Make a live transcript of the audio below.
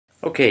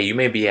Okay, you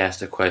may be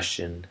asked a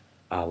question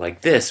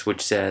like this,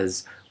 which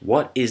says,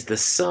 what is the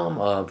sum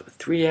of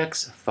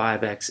 3x,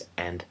 5x,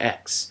 and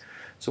x?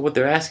 So what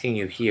they're asking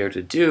you here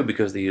to do,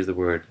 because they use the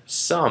word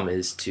sum,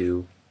 is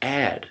to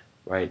add,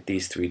 right,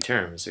 these three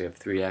terms. So you have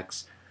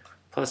 3x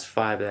plus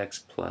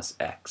 5x plus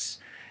x.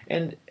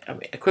 And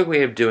a quick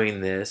way of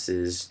doing this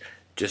is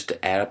just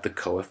to add up the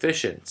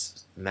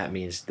coefficients. And that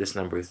means this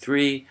number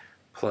 3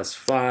 plus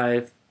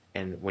 5,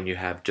 and when you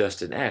have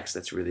just an x,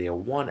 that's really a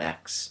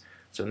 1x.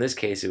 So in this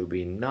case, it would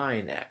be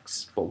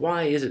 9x. But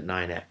why is it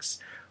 9x?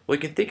 Well,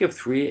 you can think of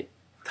 3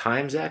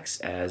 times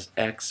x as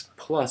x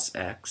plus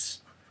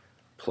x,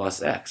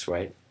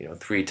 right?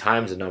 3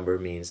 times a number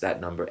means that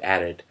number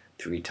added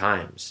 3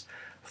 times.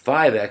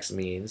 5x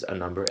means a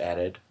number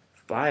added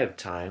 5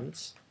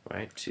 times,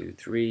 right? 2,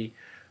 3,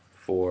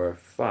 4,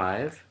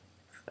 5.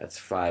 That's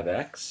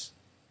 5x.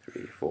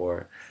 3,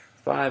 4,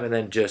 5, and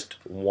then just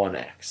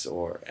 1x,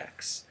 or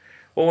x.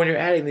 Well, when you're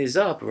adding these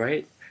up,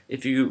 right,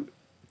 if you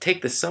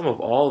take the sum of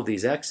all of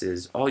these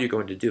x's, all you're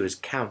going to do is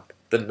count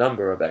the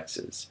number of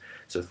x's.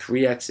 So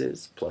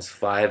 3x's plus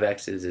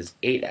 5x's is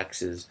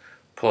 8x's,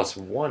 plus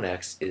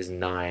 1x is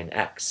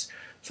 9x.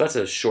 So that's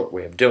a short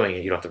way of doing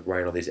it. You don't have to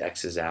write all these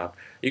x's out.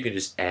 You can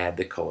just add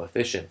the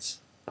coefficients.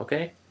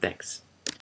 Okay? Thanks.